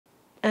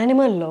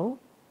యానిమల్‌లో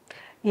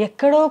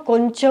ఎక్కడో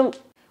కొంచెం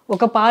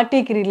ఒక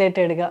పార్టీకి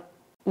రిలేటెడ్‌గా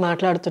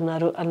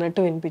మాట్లాడుతున్నారు అన్నట్టు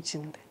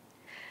వినిపించింది.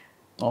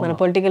 మన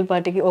పొలిటికల్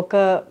పార్టీకి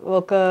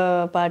ఒక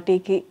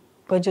పార్టీకి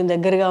కొంచెం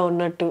దగ్గరగా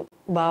ఉన్నట్టు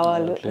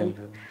భావాలు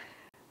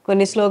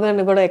కొన్ని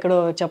స్లోగన్‌లు కూడా ఎక్కడో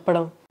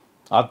చెప్పడం.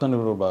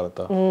 ఆత్మనిర్భర్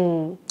భారత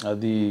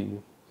అది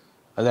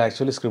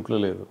యాక్చువల్లీ స్క్రిప్ట్లో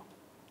లేదు.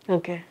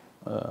 Okay.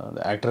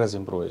 Actor has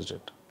improvised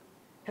it.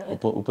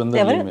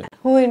 Upender లీమే.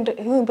 Who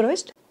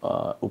improvised?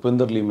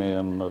 Upender లీమే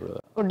అన్నారు.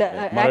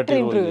 Actor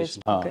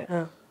improvised. ఓకే.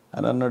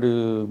 అని అన్నాడు,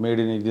 మేడ్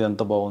ఇన్ ఇది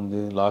అంత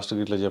బాగుంది,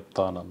 లాస్ట్కి ఇట్లా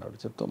చెప్తా అని అన్నాడు.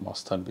 చెప్తా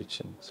మస్తు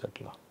అనిపించింది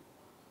సెట్లో.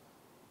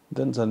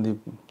 దెన్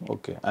సందీప్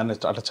ఓకే ఆయన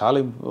అట్లా చాలా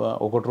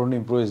ఒకటి రెండు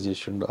ఇంప్రూవైజ్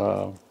చేసిండు.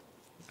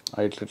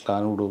 ఇట్లా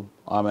అనుడు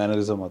ఆ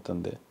mannerism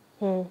అతందే.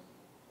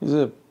 Is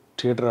a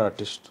theatre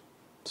artist.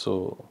 So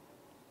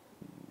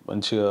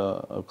మంచిగా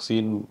ఒక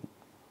సీన్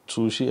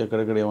చూసి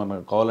ఎక్కడెక్కడ ఏమన్నా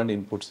కావాలంటే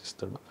ఇన్పుట్స్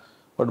ఇస్తాడు.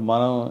 బట్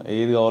మనం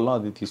ఏది కావాలో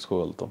అది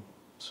తీసుకోగలుగుతాం.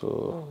 సో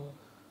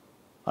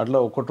అట్లా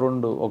ఒకటి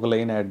రెండు ఒక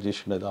లైన్ యాడ్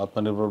చేసిండు. అది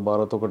ఆత్మనిర్భర్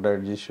భారత్ ఒకటి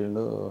యాడ్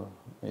చేసిండు,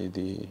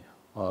 ఇది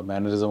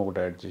మేనరిజం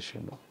ఒకటి యాడ్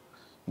చేసిండు,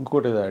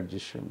 ఇంకోటి ఏదో యాడ్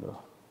చేసిండు,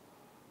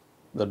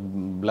 దట్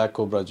బ్లాక్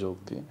కోబ్రా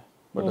జోక్ది.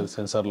 బట్ అది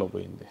సెన్సార్లో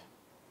పోయింది.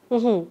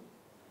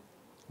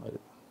 అది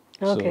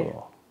సో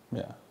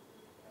యా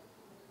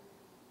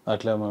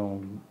అట్లా మనం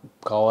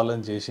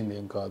కావాలని చేసింది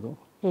ఏం కాదు.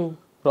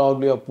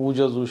 ప్రాబ్లీ ఆ పూజ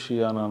చూసి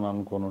అని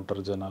అనుకొని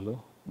ఉంటారు జనాలు.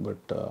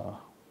 బట్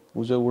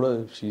పూజ కూడా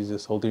she A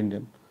south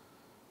Indian.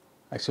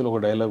 Actual ఒక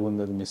డైలాగ్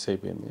ఉంది, అది మిస్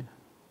అయిపోయింది.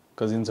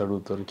 కజిన్స్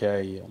అడుగుతారు క్యా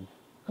అయ్యి అని.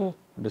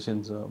 అంటే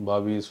since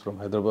Bobby is from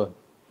Hyderabad,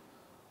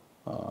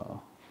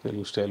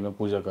 Telugu style మే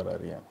పూజ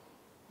కరారి అని.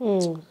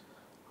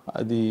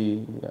 అది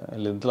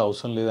లెంత్లో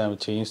అవసరం లేదు, ఆమె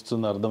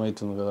చేయిస్తుంది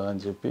అర్థమవుతుంది కదా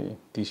అని చెప్పి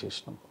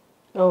తీసేసినాం.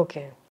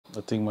 Okay.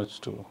 Nothing much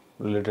to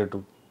related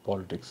to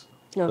politics.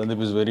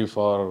 Sandeep is very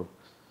far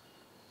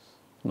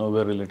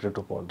nowhere related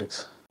to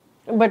politics.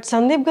 But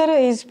Sandeep గారు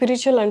ఈ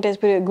స్పిరిచువల్ అంటే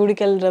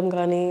గుడికి వెళ్ళడం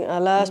కానీ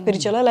అలా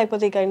స్పిరిచువలా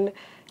లేకపోతే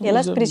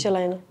ఎలా స్పిరిచువల్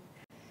ఆయన?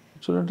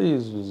 చూడండి,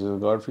 is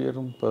God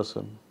Fearing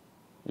person.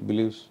 He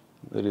believes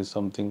there is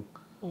something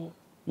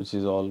which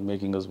is all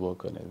making us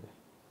work అనేది.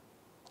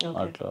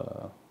 అట్లా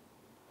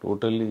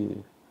టోటల్లీ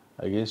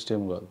అగేన్స్ట్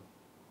ఏం కాదు.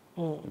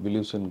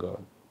 Believes in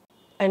God.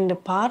 అండ్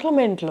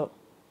పార్లమెంట్లో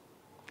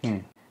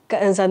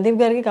సందీప్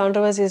గారికి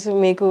కాంట్రవర్సీస్,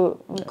 మీకు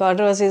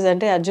కాంట్రవర్సీస్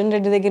అంటే అర్జున్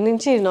రెడ్డి దగ్గర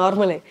నుంచి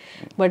నార్మలే.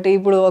 బట్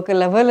ఇప్పుడు ఒక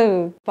లెవెల్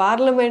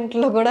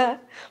పార్లమెంట్లో కూడా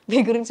మీ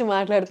గురించి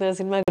మాట్లాడుతున్నారు,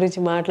 సినిమా గురించి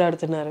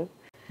మాట్లాడుతున్నారు.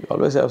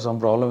 Always have some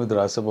problem with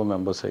Rajya Sabha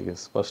members I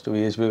guess. First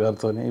VHP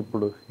గారితోనే,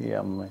 ఇప్పుడు ఈ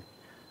అమ్మాయి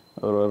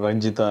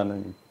రంజిత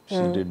అని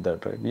she did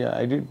that right. Yeah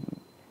I did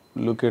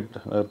look at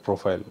her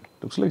profile.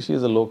 Looks like she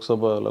is a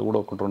లోక్సభలో కూడా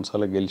ఒకటి రెండు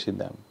సార్లు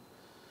గెలిచింది ఆమె.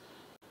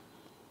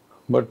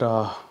 But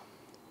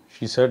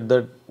she said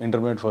that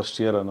intermediate first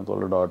year and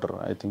her daughter,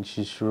 I think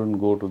she shouldn't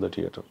go to the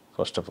theater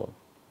first of all.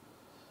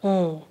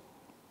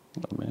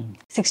 I mean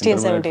 16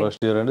 17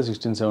 first year and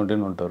 16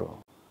 17 ఉంటారు.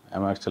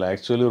 I'm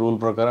actually rule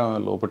ప్రకారం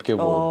లోపటికే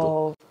పోవద్దు.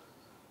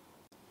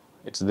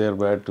 It's their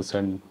bad to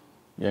send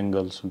young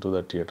girls into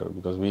the theater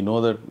because we know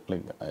that,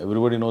 like,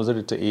 everybody knows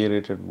that it's a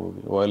A-rated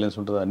movie. Violence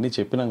ఉంటుంది అన్నీ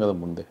చెప్పినాం కదా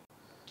ముందే.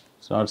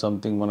 It's not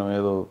something మనం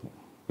ఏదో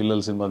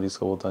పిల్లల సినిమా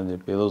తీసుకుపోతా అని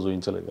చెప్పి ఏదో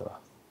చూపించలేదు కదా.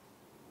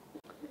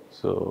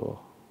 So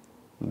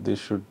They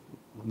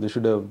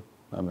should have,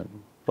 I mean,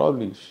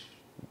 probably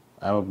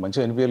ఆమె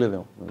మంచిగా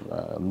అనిపించలేదేమో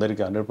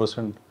అందరికీ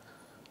 100%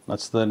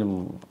 నచ్చుతుందని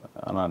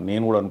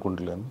నేను కూడా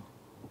అనుకుంటలేను.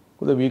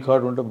 కొద్దిగా వీక్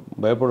హార్ట్ ఉంటే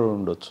భయపడి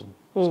ఉండొచ్చు.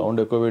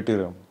 సౌండ్ ఎక్కువ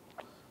పెట్టిరేమో,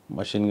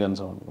 మషిన్ గన్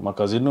సౌండ్. మా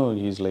cousin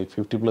is like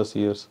 50+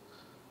 years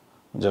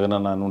Jagan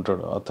అన్న అని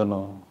ఉంటాడు. అతను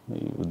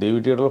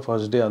దేవి థియేటర్లో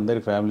ఫస్ట్ డే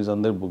అందరి ఫ్యామిలీస్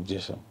అందరికి బుక్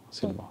చేశాం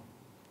సినిమా.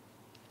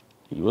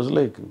 ఈ వాజ్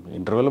లైక్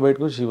ఇంటర్వెల్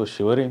బయటకు she was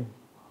shivering.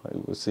 I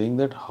was saying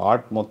that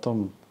heart మొత్తం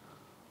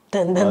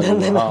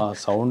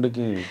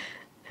సౌండ్కి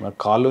నా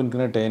కాళ్ళు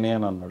వణికినట్టు అయినాయి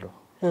అని అన్నాడు.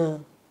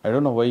 I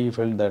don't know why he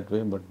felt that way,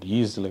 but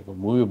he's like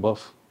movie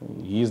buff.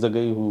 He's the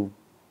guy who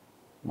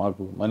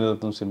మాకు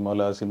మణిరత్నం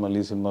సినిమాలు, ఆ సినిమాలు,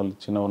 ఈ సినిమాలు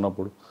చిన్న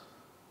ఉన్నప్పుడు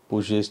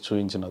పుష్ చేసి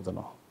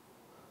చూపించిన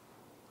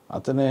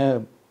అతనే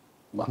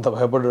అంత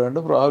భయపడ్డాడు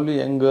అంటే ప్రాబ్లీ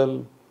యంగ్ గర్ల్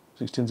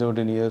 16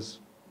 17 years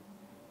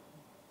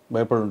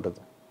భయపడి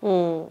ఉంటుంది.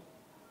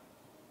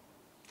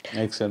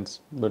 Make sense,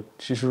 but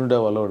she షుడ్ంట్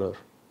have allowed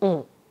her.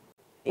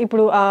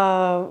 ఇప్పుడు ఆ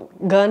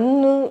గన్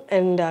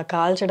అండ్ ఆ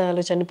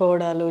కాల్చడాలు,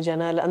 చనిపోవడాలు,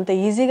 జనాలు అంత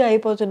ఈజీగా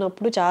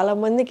అయిపోతున్నప్పుడు చాలా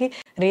మందికి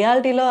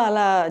రియాలిటీలో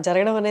అలా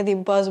జరగడం అనేది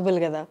ఇంపాసిబుల్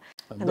కదా.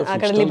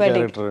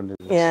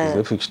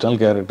 Fictional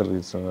character,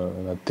 it's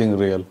nothing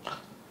real.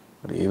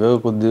 ఏదో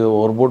కొద్దిగా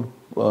ఓవర్బోర్డ్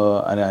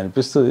అని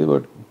అనిపిస్తుంది.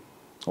 బట్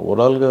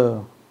ఓవరాల్గా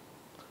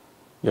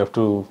you have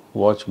to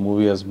watch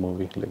movie as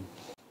movie. Like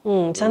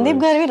Sandeep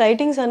గారివి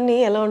రైటింగ్స్ అన్నీ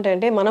ఎలా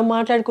ఉంటాయంటే మనం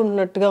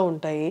మాట్లాడుకుంటున్నట్టుగా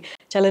ఉంటాయి,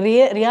 చాలా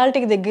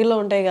రియాలిటీకి దగ్గరలో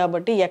ఉంటాయి.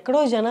 కాబట్టి ఎక్కడో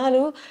జనాలు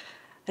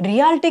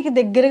రియాలిటీకి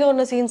దగ్గరగా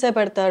ఉన్న సీన్సే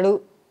పెడతాడు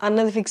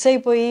అన్నది ఫిక్స్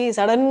అయిపోయి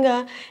సడన్గా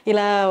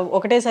ఇలా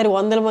ఒకటేసారి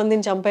 100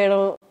 మందిని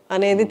చంపేయడం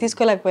అనేది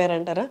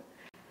తీసుకోలేకపోయారంటారా?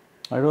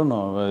 ఐ డోంట్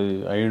నో,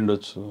 అయి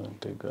ఉండొచ్చు.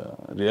 అంటే ఇక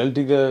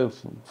రియాలిటీగా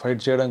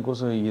ఫైట్ చేయడం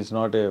కోసం is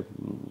not a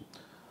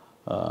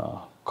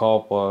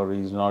cop or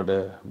he's not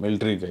a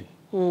military guy.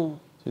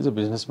 He's a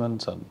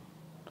businessman's son.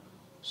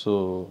 So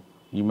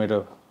he might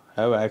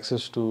have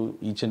access to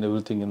each and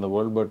everything in the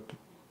world, but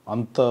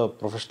anta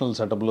professional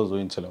setup lo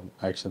zoinchalam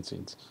action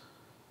scenes.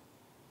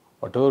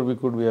 Whatever we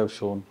could, we have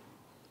shown,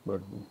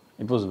 but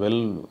it was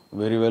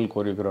very well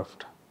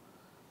choreographed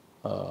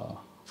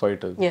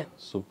fight. Yeah.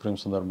 Supreme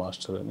Sundar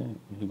Master, and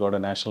he got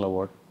a national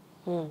award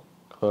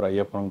for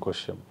Ayyappan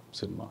Kosham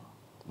cinema,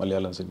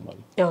 Malayalam cinema.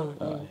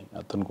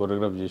 Athan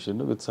choreograph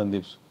చేసిండు with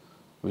Sandeep's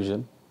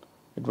vision.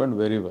 It went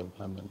very well.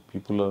 I mean,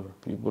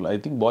 people. I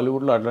think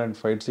Bollywood లో అట్లాంటి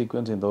fight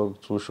sequence ఇంతవరకు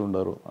చూసి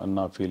ఉండరు అని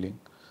నా feeling.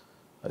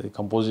 అది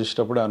compose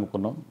చేసేటప్పుడే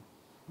అనుకున్నాం,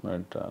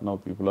 but now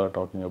people are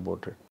talking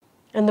about it.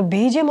 And the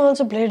BGM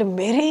also played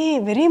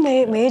very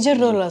major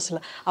role. అసలు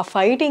ఆ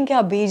ఫైటింగ్కి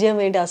ఆ బీజిఎం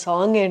ఏంటి, ఆ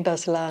సాంగ్ ఏంటి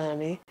అసలు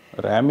అని.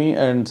 రామీ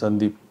అండ్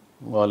సందీప్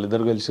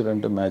వాళ్ళిద్దరు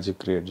కలిసిరంటే మ్యాజిక్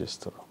క్రియేట్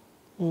చేస్తారు.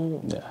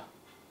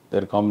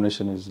 There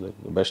combination is like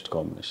the best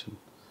combination,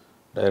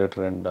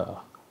 director and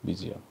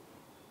BGM.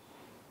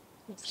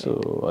 So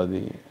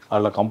అది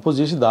అలా కంపోజ్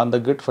చేసి దాని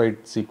తగ్గట్టు ఫైట్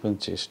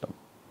సీక్వెన్స్ చేసినాం.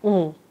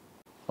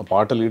 ఆ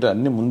పాటలు ఇటు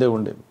అన్నీ ముందే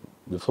ఉండేవి.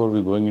 Before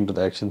we going in to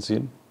the action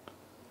scene,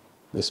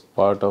 this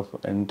part of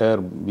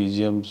entire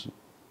BGMs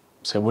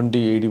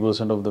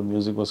 70-80% of the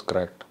music was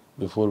cracked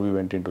before we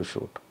went into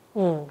shoot.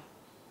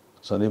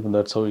 Sandeep,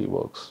 that's how he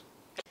works.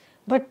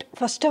 But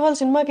first of all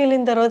సినిమాకి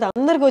వెళ్ళిన తర్వాత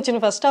అందరికి వచ్చిన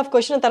first half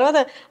question, తర్వాత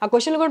ఆ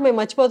question కూడా మేము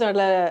మర్చిపోతాం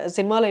అట్లా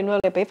సినిమాలో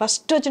ఇన్వాల్వ్ అయిపోయి.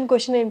 ఫస్ట్ వచ్చిన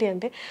క్వశ్చన్ ఏంటి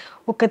అంటే,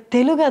 ఒక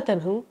తెలుగు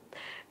అతను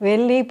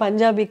వెళ్ళి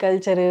పంజాబీ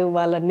కల్చర్,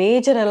 వాళ్ళ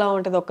నేచర్ ఎలా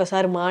ఉంటుంది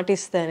ఒక్కసారి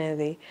మాటిస్తే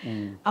అనేది,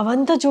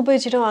 అవంతా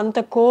చూపించడం అంత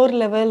కోర్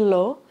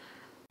లెవెల్లో.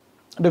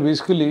 అంటే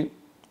basically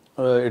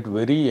at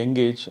very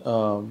young age,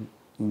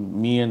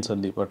 me and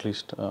Sandeep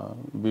at least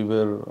we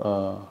wear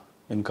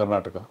in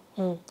Karnataka.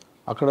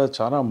 అక్కడ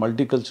చాలా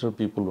మల్టీకల్చరల్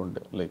పీపుల్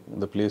ఉండే, like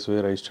the place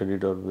where I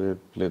studied are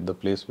the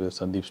place where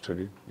Sandeep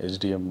studied,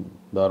 HDM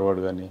Dharwad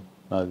కానీ,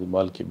 నాది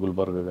బాల్కి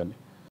గుల్బర్గా కానీ.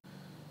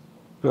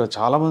 ఇక్కడ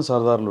చాలామంది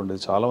సర్దార్లు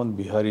ఉండేది, చాలామంది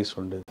బిహారీస్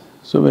ఉండేది.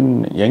 సో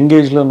యంగ్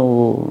ఏజ్లో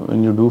నువ్వు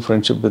when you do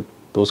friendship with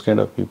those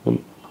kind of people,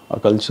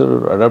 ఆ కల్చర్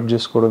అడాప్ట్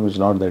చేసుకోవడం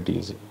is not that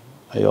easy.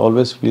 I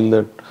always feel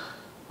that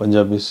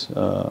Punjabis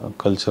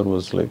culture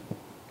was like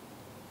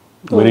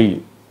very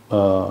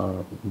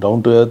down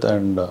to earth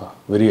and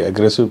very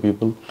aggressive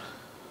people.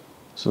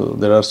 So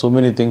there are so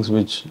many things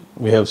which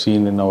we have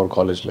seen in our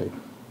college life.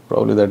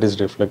 Probably that is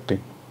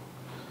reflecting.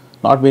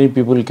 Not many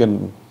people can,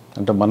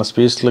 ante mana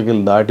space laki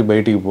daati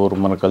bayatiki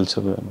poru mana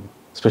culture,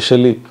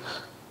 especially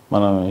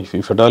mana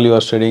if at all you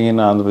are studying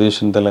in Andhra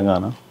Pradesh and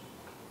Telangana,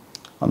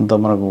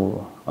 anta manaku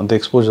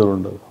anta exposure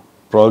undadu.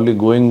 Probably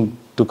going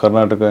to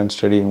Karnataka and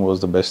studying was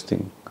the best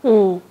thing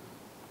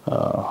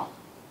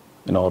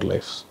in our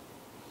lives.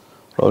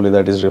 Probably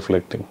that is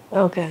reflecting.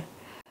 Okay,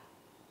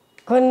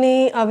 కొన్ని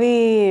అవి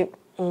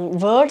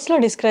వర్డ్స్లో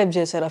describe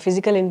చేశారు ఆ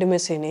physical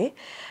ఇంటిమసీని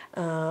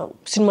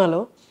సినిమాలో.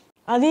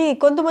 అది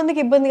కొంతమందికి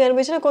ఇబ్బందిగా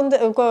అనిపించిన,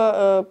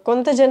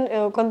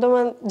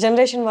 కొంతమంది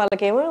జనరేషన్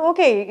వాళ్ళకేమో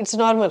okay it's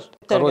normal.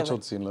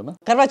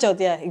 Karva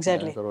chauth, yeah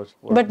exactly.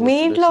 But మీ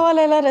ఇంట్లో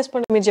వాళ్ళు ఎలా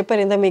రెస్పాండ్? మీరు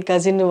చెప్పారు ఇంత మీ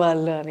కజిన్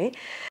వాళ్ళు అని.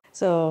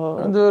 సో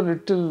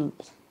లిటిల్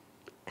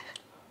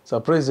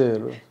సర్ప్రైజ్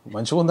అయ్యారు,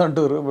 మంచిగా ఉంది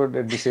అంటారు, but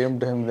at the same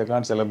time they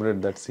can't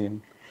celebrate that scene.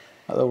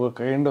 అది ఒక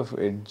కైండ్ ఆఫ్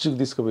ఎడ్జ్కి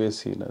తీసుకుపోయే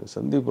సీన్ అది.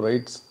 Sandeep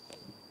rights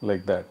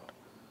like that.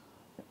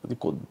 అది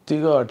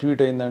కొద్దిగా అటు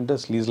ఇటు అయిందంటే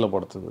స్లీజ్లో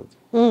పడుతుంది, అది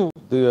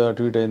కొద్దిగా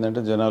అటు ఇటు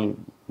అయిందంటే జనాలు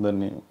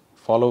దాన్ని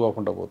ఫాలో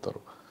కాకుండా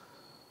పోతారు.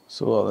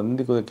 సో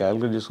అదన్నీ కొద్దిగా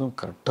క్యాలిక్యులేట్ చేసుకుని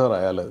కరెక్ట్గా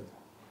రాయాలి. అది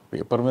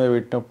పేపర్ మీద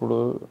పెట్టినప్పుడు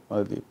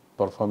అది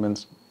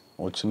పర్ఫార్మెన్స్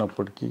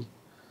వచ్చినప్పటికీ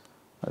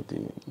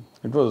అది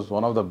it was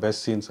one of the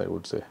best scenes I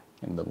would say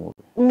in the movie.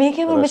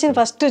 మీకేమనిపించింది?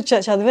 First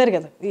చదివారు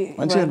కదా,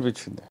 మంచిగా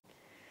అనిపించింది.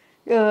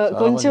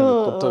 కొంచెం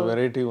కొత్త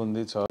వెరైటీ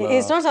ఉంది. చాలా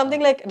it's not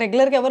something like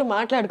regular గా ఎవరు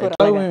మాట్లాడుకోరు.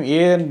 మేము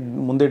ఏ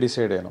ముందే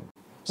డిసైడ్ అయినాం,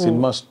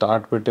 సినిమా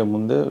స్టార్ట్ పెట్టే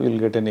ముందే will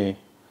get N A.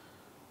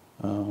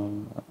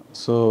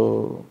 So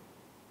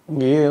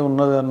ఏ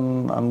ఉన్నది అని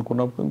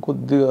అనుకున్నప్పుడు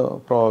ఇంకొద్దిగా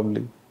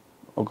ప్రాబబ్లీ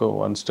ఒక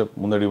 1 స్టెప్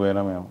ముందడికి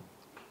పోయినా మేము.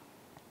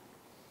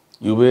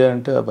 యుఏ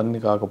అంటే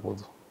అవన్నీ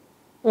కాకపోదు,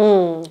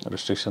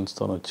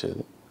 రిస్ట్రిక్షన్స్తో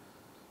వచ్చేది.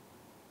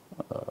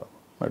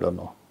 I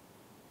don't know,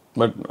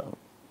 but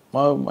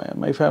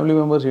my family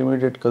members,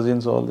 immediate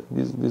cousins, all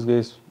these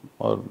guys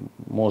are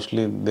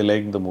mostly they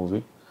like the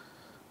movie.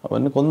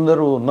 అవన్నీ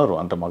కొందరు ఉన్నారు,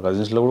 అంటే మా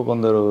కజిన్స్లో కూడా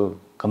కొందరు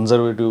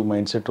కన్జర్వేటివ్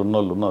మైండ్ సెట్ ఉన్న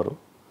వాళ్ళు ఉన్నారు.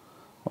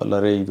 వాళ్ళు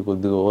అరే ఇది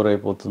కొద్దిగా ఓవర్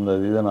అయిపోతుంది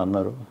అది ఇది అని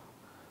అన్నారు.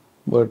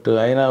 బట్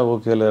అయినా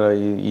ఓకేలేరా,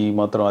 ఈ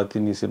మాత్రం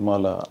అతి నీ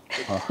సినిమాలో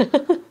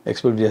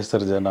ఎక్స్పెక్ట్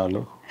చేస్తారు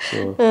జనాలు,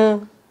 సో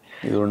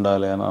ఇది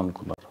ఉండాలి అని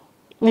అనుకున్నారు.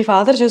 మీ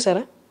ఫాదర్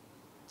చూసారా?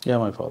 Yeah,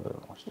 my father.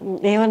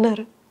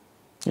 ఏమన్నారు?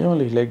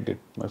 he liked it.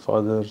 My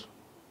father,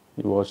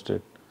 he watched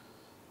it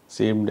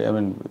same day. I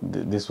mean,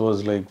 this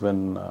was like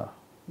when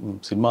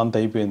cinema అంతా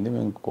అయిపోయింది,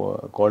 మేము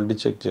క్వాలిటీ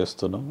చెక్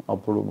చేస్తున్నాం.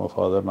 అప్పుడు మా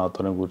ఫాదర్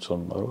నాతోనే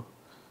కూర్చొన్నారు.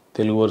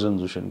 తెలుగు వర్జన్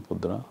చూసాను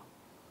పొద్దున,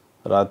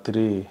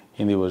 రాత్రి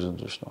హిందీ వర్జన్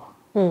చూసినాం.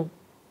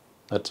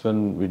 That's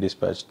when we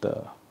dispatch the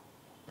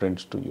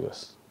prints to US.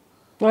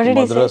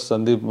 Madras,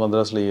 Sandeep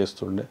మద్రాస్లో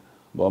చేస్తుండే,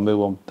 బాంబే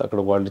పంపితే అక్కడ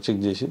వాళ్ళు చెక్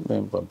చేసి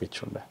మేము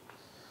పంపించుండే.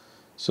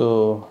 సో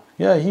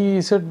యా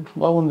హీ సెడ్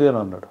బాగుంది అని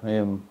అన్నాడు.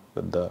 ఏం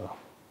పెద్ద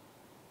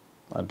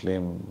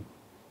అట్లేం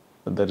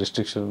పెద్ద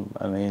రిస్ట్రిక్షన్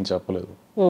అని ఏం చెప్పలేదు.